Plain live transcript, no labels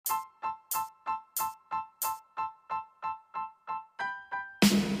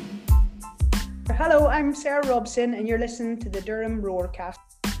Hello, I'm Sarah Robson, and you're listening to the Durham Roarcast.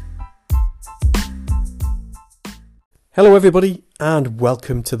 Hello everybody, and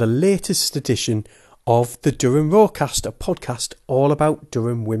welcome to the latest edition of the Durham Roarcast, a podcast all about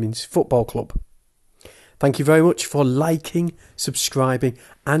Durham Women's Football Club. Thank you very much for liking, subscribing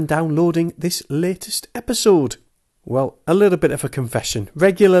and downloading this latest episode. Well, a little bit of a confession.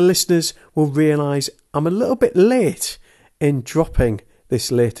 Regular listeners will realise I'm a little bit late in dropping this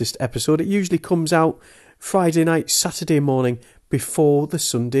latest episode. It usually comes out Friday night, Saturday morning before the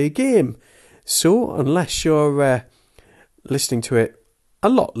Sunday game. So, unless you're listening to it a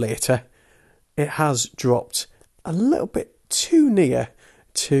lot later, it has dropped a little bit too near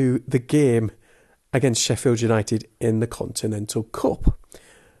to the game against Sheffield United in the Continental Cup.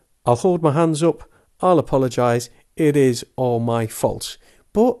 I'll hold my hands up, I'll apologise, it is all my fault.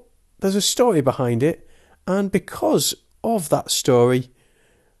 But there's a story behind it, and because of that story,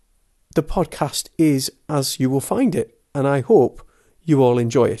 the podcast is as you will find it, and I hope you all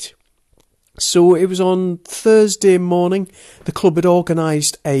enjoy it. So it was on Thursday morning. The club had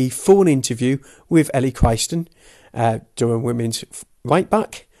organised a phone interview with Ellie Christen, Durham Women's right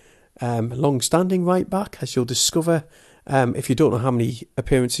back, long-standing right back, as you'll discover. If you don't know how many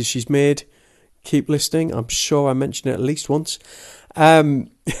appearances she's made, keep listening. I'm sure I mentioned it at least once.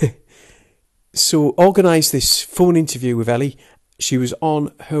 So organised this phone interview with Ellie. She was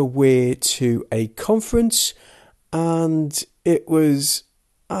on her way to a conference, and it was,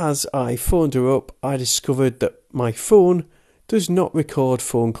 as I phoned her up, I discovered that my phone does not record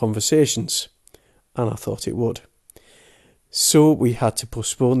phone conversations, and I thought it would. So we had to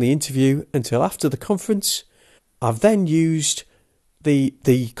postpone the interview until after the conference. I've then used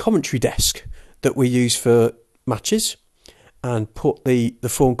the commentary desk that we use for matches and put the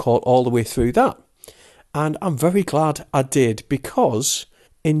phone call all the way through that. And I'm very glad I did, because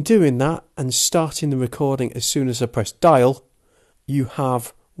in doing that and starting the recording as soon as I press dial, you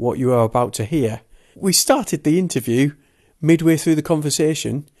have what you are about to hear. We started the interview midway through the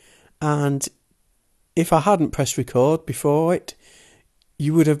conversation, and if I hadn't pressed record before it,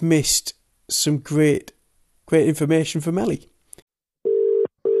 you would have missed some great information from Ellie.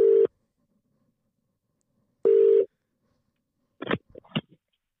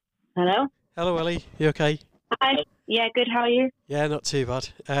 Hello? Hello Ellie, you okay? Hi. Yeah, good. How are you? Yeah, not too bad.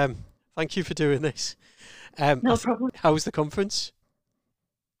 Thank you for doing this. No problem. How was the conference?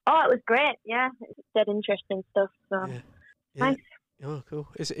 Oh, it was great. Yeah, it's dead interesting stuff. So Yeah. nice. Oh, cool.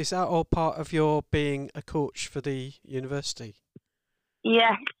 Is that all part of your being a coach for the university?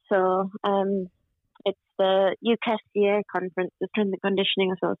 Yeah. So it's the UKSCA conference, the Strength and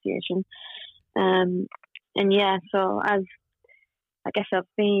Conditioning Association. And yeah, so I guess I've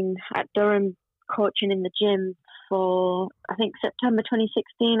been at Durham coaching in the gym for, I think, September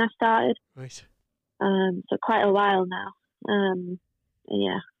 2016 I started. Right. So quite a while now.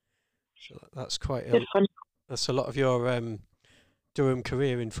 Yeah. So that's quite Good fun. That's a lot of your Durham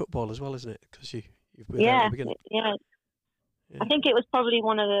career in football as well, isn't it? Because you've been there at the beginning. Yeah. I think it was probably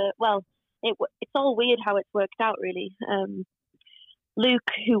one of the, well, it's all weird how it's worked out, really.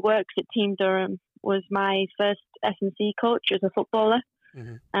 Luke, who works at Team Durham, was my first S&C coach as a footballer.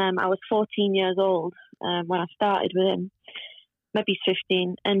 Mm-hmm. I was 14 years old when I started with him, maybe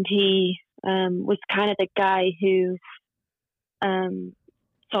 15, and he was kind of the guy who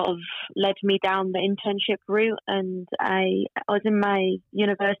sort of led me down the internship route. And I was in my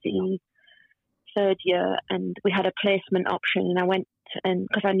university third year, and we had a placement option, and I went, and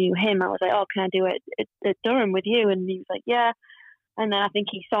because I knew him, I was like, oh, can I do it at Durham with you? And he was like, yeah. And then I think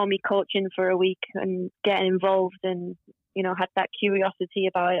he saw me coaching for a week and getting involved, and, you know, had that curiosity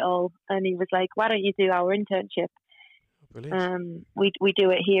about it all. And he was like, why don't you do our internship? Brilliant. We do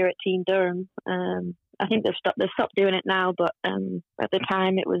it here at Team Durham. I think they've stopped doing it now, but at the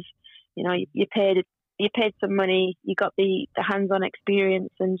time it was, you know, you paid some money, you got the hands-on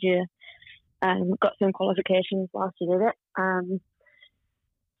experience, and you got some qualifications whilst you did it.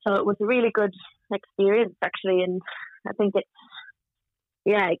 So it was a really good experience, actually, and I think it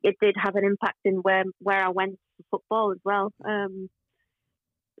did have an impact in where I went to football as well.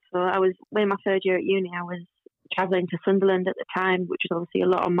 So I was, in my third year at uni, I was travelling to Sunderland at the time, which was obviously a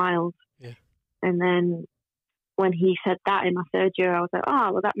lot of miles. Yeah. And then when he said that in my third year, I was like,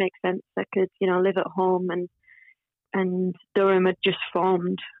 oh, well, that makes sense. I could, you know, live at home, and Durham had just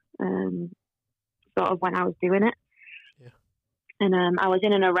formed sort of when I was doing it. Yeah. And I was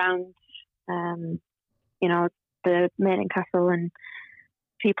in and around, you know, the Maiden Castle, and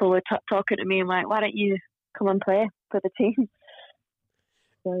people were talking to me and like, why don't you come and play for the team?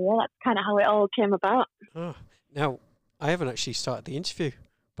 So yeah, that's kind of how it all came about. Oh, now I haven't actually started the interview,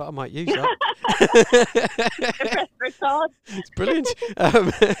 but I might use that. Press record. It's brilliant.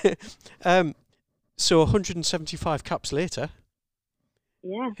 So 175 caps later,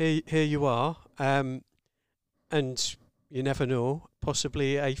 Yeah. here you are, and you never know,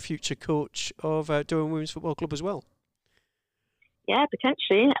 possibly a future coach of Durham Women's Football Club as well. Yeah,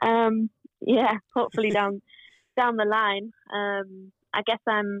 potentially. Yeah, hopefully down the line. I guess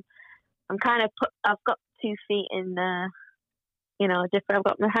I'm kind of I've got 2 feet in different. I've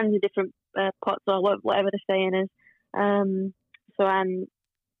got my hands in different pots, or whatever the saying is. So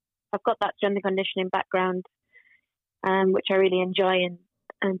I've got that strength and conditioning background, which I really enjoy,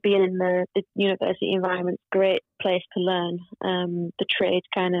 and being in the university environment's a great place to learn the trade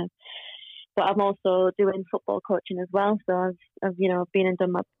kind of. But I'm also doing football coaching as well, so I've been and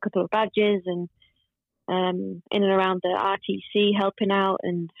done a couple of badges, and in and around the RTC helping out,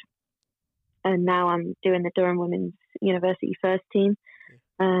 and now I'm doing the Durham Women's University first team.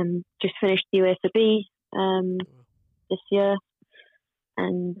 Just finished the USAB this year,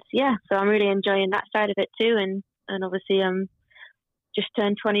 and yeah, so I'm really enjoying that side of it too. And obviously I'm just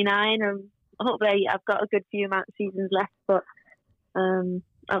turned 29, and hopefully I've got a good few amount of seasons left. But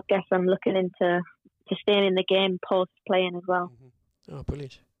I guess I'm looking into staying in the game post playing as well. Mm-hmm. Oh,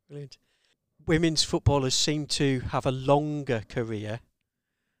 brilliant. Women's footballers seem to have a longer career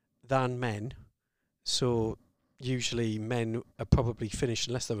than men, so usually men are probably finished,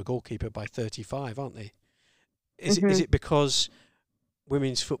 unless they're a goalkeeper, by 35, aren't they? Is it because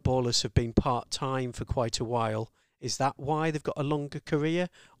women's footballers have been part-time for quite a while? Is that why they've got a longer career,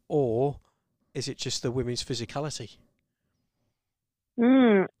 or is it just the women's physicality?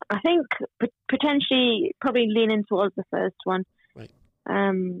 I think potentially probably leaning towards the first one. Right.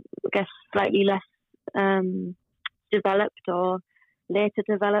 I guess slightly less developed or later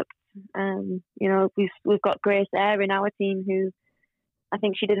developed. We've got Grace Eyre in our team, who I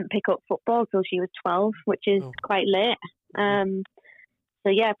think she didn't pick up football till she was 12, which is quite late. So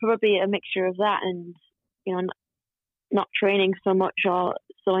yeah, probably a mixture of that, and not training so much or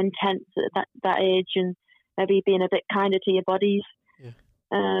so intense at that age, and maybe being a bit kinder to your bodies.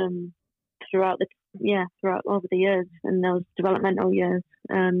 Throughout over the years and those developmental years.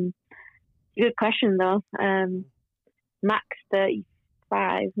 Good question though. Max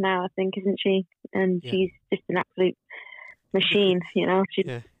 35 now, I think, isn't she? And she's just an absolute machine.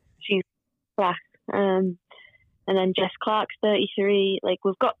 She's class. And then Jess Clark's 33. Like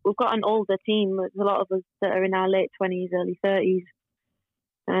we've got an older team. There's a lot of us that are in our late 20s, early 30s.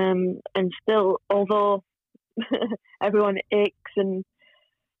 And still, although everyone aches and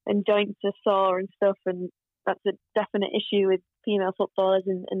joints are sore and stuff, and that's a definite issue with female footballers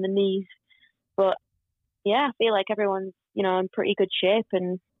in the knees. But yeah, I feel like everyone's in pretty good shape,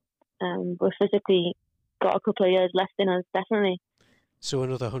 and we're physically got a couple of years left in us, definitely. So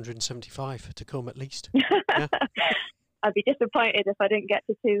another 175 to come at least. Yeah. I'd be disappointed if I didn't get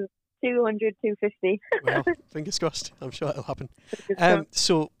to 200, 250. Well, fingers crossed. I'm sure it'll happen.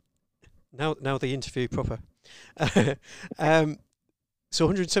 So now the interview proper. So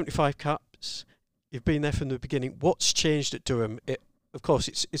 175 caps, you've been there from the beginning. What's changed at Durham? Of course,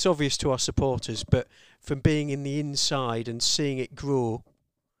 it's obvious to our supporters, but from being in the inside and seeing it grow,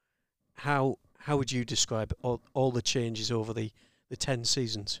 how would you describe all the changes over the 10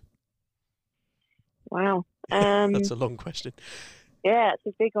 seasons? Wow. That's a long question. Yeah, it's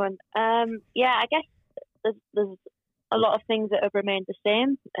a big one. I guess there's a lot of things that have remained the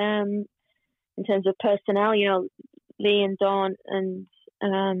same in terms of personnel. Lee and Dawn, and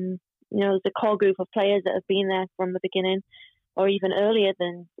there's a core group of players that have been there from the beginning, or even earlier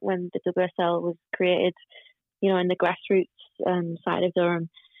than when the WSL was created, in the grassroots side of Durham.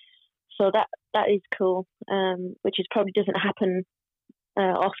 So that is cool, which probably doesn't happen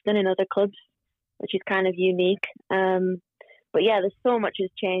often in other clubs, which is kind of unique. But yeah, there's so much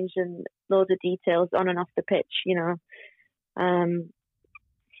has changed, and loads of details on and off the pitch,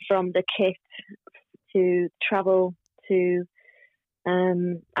 from the kit to travel to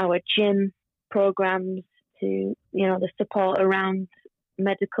our gym programs to the support around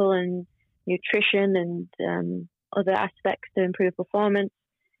medical and nutrition and other aspects to improve performance.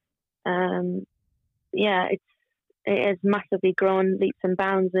 It has massively grown leaps and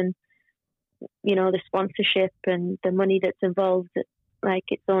bounds, and the sponsorship and the money that's involved,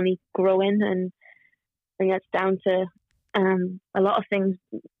 it's only growing, and I think that's down to a lot of things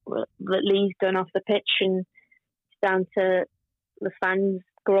that Lee's done off the pitch, and it's down to the fans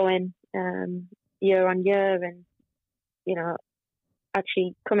growing year on year, and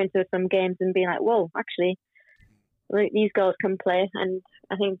actually coming to some games and being like, whoa, actually these girls can play. And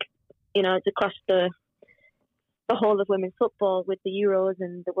I think it's across the the whole of women's football with the Euros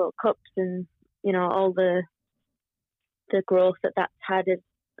and the World Cups, and all the growth that's had has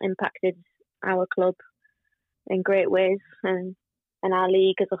impacted our club in great ways, and our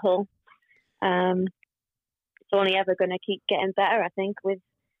league as a whole. It's only ever going to keep getting better, I think, with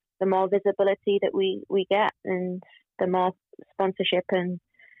the more visibility that we get, and the more sponsorship and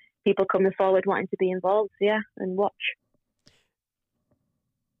people coming forward wanting to be involved, and watch.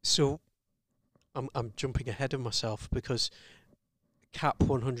 So I'm jumping ahead of myself because Cap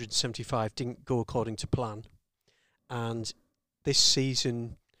 175 didn't go according to plan, and this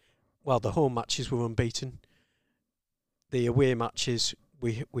season, well, the home matches were unbeaten. The away matches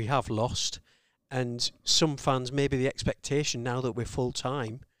we have lost, and some fans, maybe the expectation now that we're full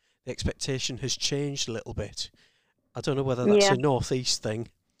time, the expectation has changed a little bit. I don't know whether that's a North East thing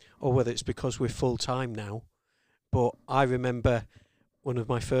or whether it's because we're full time now, but I remember one of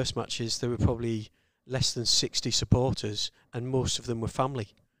my first matches, there were probably less than 60 supporters, and most of them were family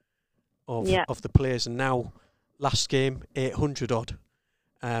of the players. And now, last game, 800 odd.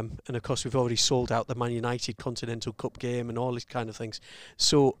 And of course, we've already sold out the Man United Continental Cup game and all these kind of things.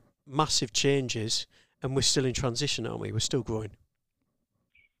 So massive changes, and we're still in transition, aren't we? We're still growing.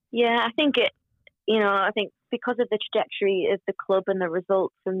 Yeah, I think I think because of the trajectory of the club and the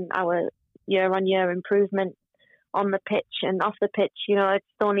results and our year-on-year improvement on the pitch and off the pitch, it's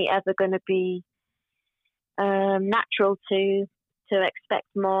only ever going to be natural to expect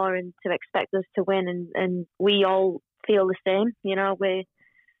more and to expect us to win, and we all feel the same.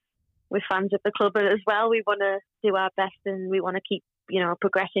 We're fans of the club as well. We want to do our best, and we want to keep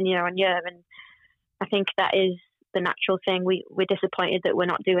progressing year on year, and I think that is the natural thing. We're disappointed that we're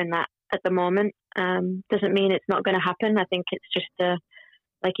not doing that at the moment. Doesn't mean it's not going to happen. I think it's just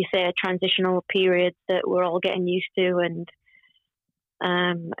like you say, a transitional period that we're all getting used to, and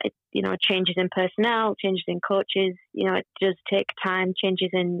changes in personnel, changes in coaches. It does take time.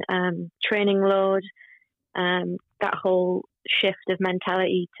 Changes in training load. That whole shift of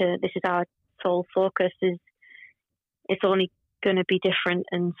mentality to this is our sole focus it's only going to be different,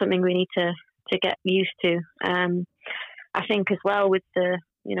 and something we need to get used to. I think as well with the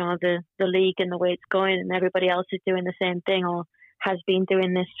league and the way it's going, and everybody else is doing the same thing or has been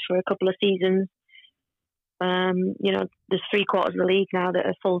doing this for a couple of seasons. There's 3/4 of the league now that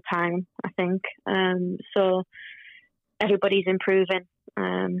are full time, I think. So everybody's improving.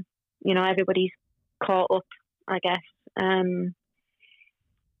 Everybody's caught up, I guess. And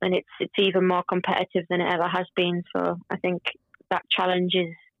it's even more competitive than it ever has been. So I think that challenge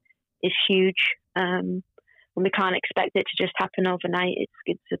is huge. And we can't expect it to just happen overnight.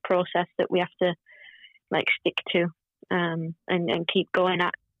 It's a process that we have to stick to and keep going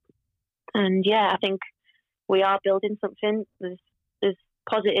at. And I think we are building something. There's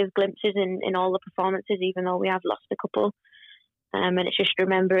positive glimpses in all the performances, even though we have lost a couple. And it's just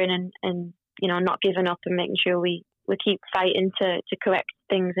remembering and not giving up and making sure we keep fighting to correct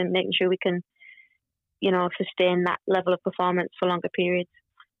things and making sure we can sustain that level of performance for longer periods.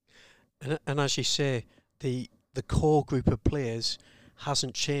 And as you say, the core group of players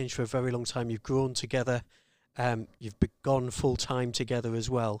hasn't changed for a very long time. You've grown together. You've gone full time together as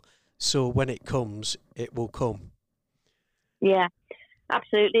well. So when it comes, it will come. Yeah,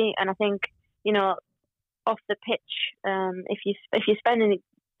 absolutely. And I think off the pitch, if you're spending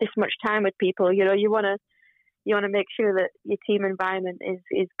this much time with people, you want to make sure that your team environment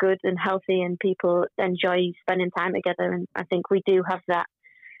is good and healthy, and people enjoy spending time together. And I think we do have that.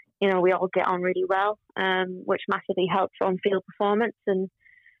 We all get on really well, which massively helps on field performance. And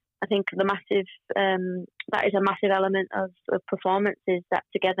I think that is a massive element of performance, is that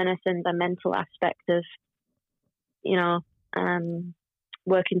togetherness and the mental aspect of,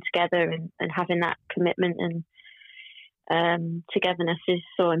 working together and having that commitment and togetherness is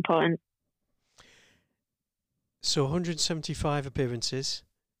so important. So 175 appearances.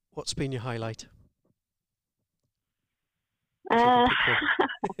 What's been your highlight? That's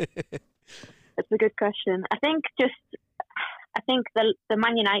a good question. I think the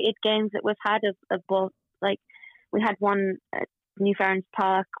Man United games that we've had have both, we had one at New Ferns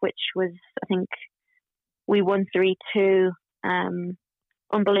Park, which was, I think, we won 3-2.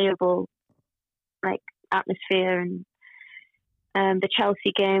 Unbelievable, atmosphere, and the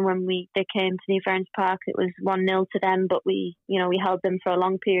Chelsea game when they came to New Ferns Park, it was 1-0 to them, but we held them for a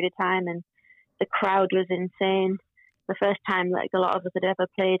long period of time, and the crowd was insane. The first time a lot of us had ever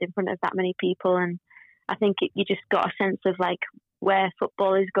played in front of that many people, and I think you just got a sense of where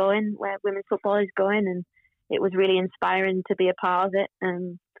football is going, where women's football is going, and it was really inspiring to be a part of it.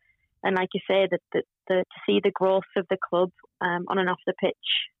 And like you say, to see the growth of the club on and off the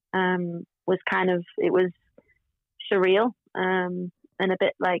pitch was surreal and a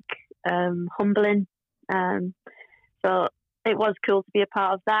bit like humbling. So it was cool to be a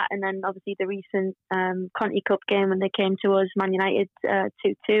part of that. And then obviously the recent Conti Cup game when they came to us, Man United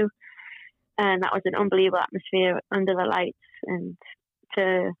 2-2. And that was an unbelievable atmosphere under the lights, and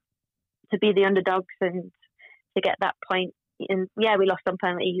to be the underdogs and to get that point. And yeah, we lost on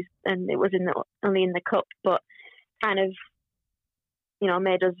penalties, and it was only in the cup, but kind of, you know,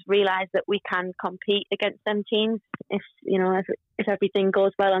 made us realise that we can compete against them teams if everything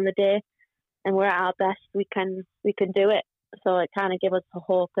goes well on the day and we're at our best, we can do it. So it kind of gave us the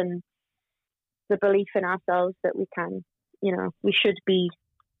hope and the belief in ourselves that we can, you know, we should be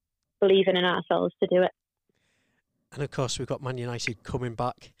believing in ourselves to do it. And of course, we've got Man United coming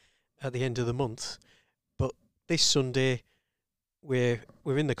back at the end of the month. But this Sunday, we're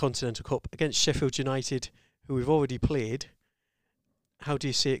in the Continental Cup against Sheffield United, who we've already played. How do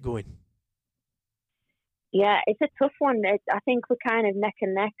you see it going? Yeah, it's a tough one. I think we're kind of neck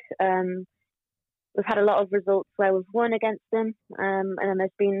and neck. We've had a lot of results where we've won against them, and then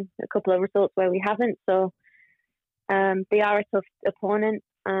there's been a couple of results where we haven't. So they are a tough opponent.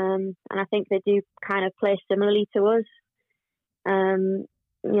 And I think they do kind of play similarly to us.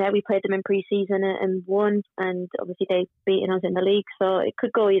 Yeah, we played them in pre-season and won, and obviously they've beaten us in the league, so it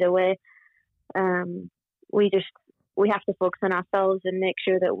could go either way. We have to focus on ourselves and make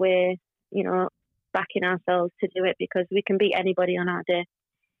sure that we're, you know, backing ourselves to do it, because we can beat anybody on our day.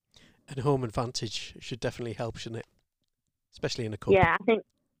 And home advantage should definitely help, shouldn't it? Especially in a cup. Yeah, I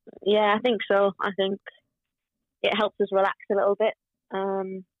think so. I think it helps us relax a little bit.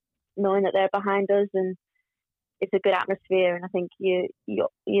 Knowing that they're behind us, and it's a good atmosphere, and I think your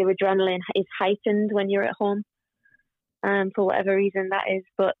adrenaline is heightened when you're at home, for whatever reason that is.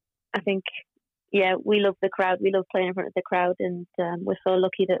 But I think, yeah, we love the crowd. We love playing in front of the crowd, and we're so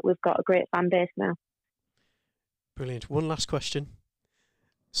lucky that we've got a great fan base now. Brilliant. One last question.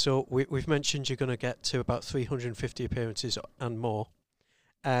 So we've mentioned you're going to get to about 350 appearances and more.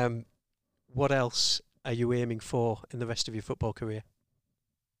 What else are you aiming for in the rest of your football career?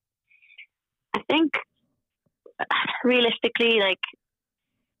 I think realistically, like,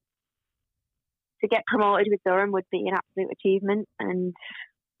 to get promoted with Durham would be an absolute achievement, and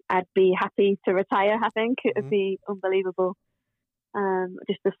I'd be happy to retire. I think it would be unbelievable.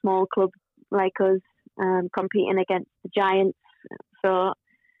 Just a small club like us competing against the giants. So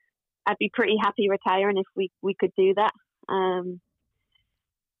I'd be pretty happy retiring if we could do that.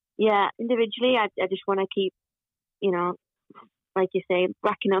 Yeah, individually, I just want to keep, you know, like you say,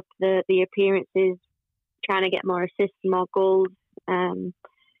 racking up the appearances, trying to get more assists, more goals.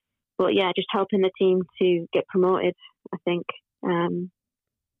 But yeah, just helping the team to get promoted. I think I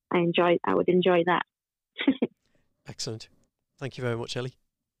would enjoy that. Excellent. Thank you very much, Ellie.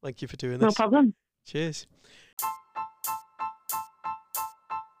 Thank you for doing this. No problem. Cheers.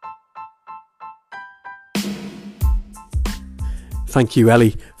 Thank you,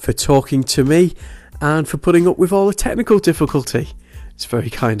 Ellie, for talking to me and for putting up with all the technical difficulty. It's very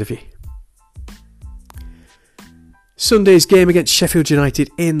kind of you. Sunday's game against Sheffield United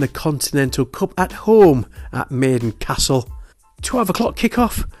in the Continental Cup at home at Maiden Castle. 12 o'clock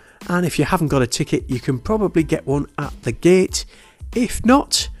kickoff, and if you haven't got a ticket, you can probably get one at the gate. If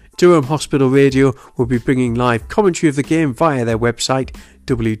not, Durham Hospital Radio will be bringing live commentary of the game via their website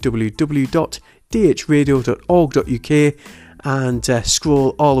www.dhradio.org.uk, and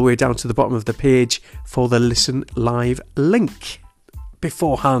scroll all the way down to the bottom of the page for the Listen Live link.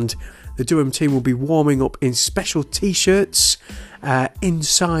 Beforehand, the Durham team will be warming up in special t-shirts,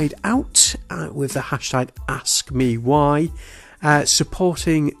 inside out, with the hashtag AskMeWhy,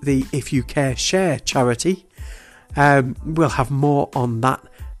 supporting the If You Care Share charity. We'll have more on that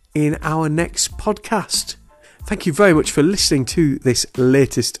in our next podcast. Thank you very much for listening to this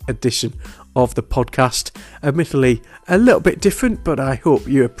latest edition of the podcast. Admittedly, a little bit different, but I hope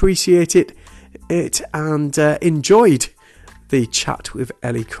you appreciate it and enjoyed the chat with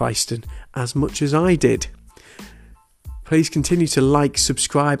Ellie Christen as much as I did. Please continue to like,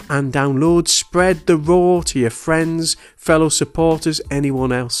 subscribe and download. Spread the Roar to your friends, fellow supporters,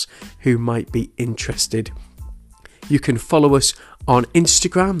 anyone else who might be interested. You can follow us on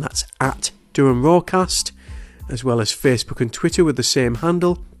Instagram, that's at Durham Rawcast, as well as Facebook and Twitter with the same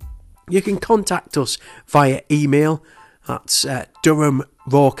handle. You can contact us via email, that's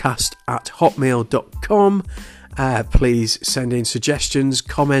durhamrawcast@hotmail.com. Please send in suggestions,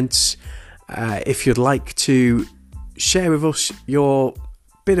 comments. If you'd like to share with us your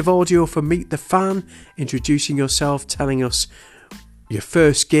bit of audio for Meet the Fan, introducing yourself, telling us your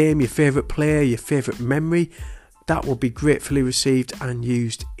first game, your favourite player, your favourite memory, that will be gratefully received and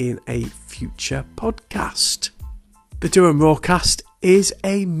used in a future podcast. The Durham Rawcast is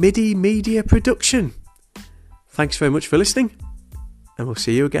a MIDI Media production. Thanks very much for listening, and we'll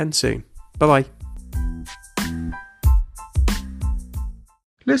see you again soon. Bye-bye.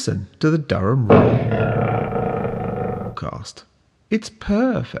 Listen to the Durham Rawcast. It's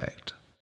perfect.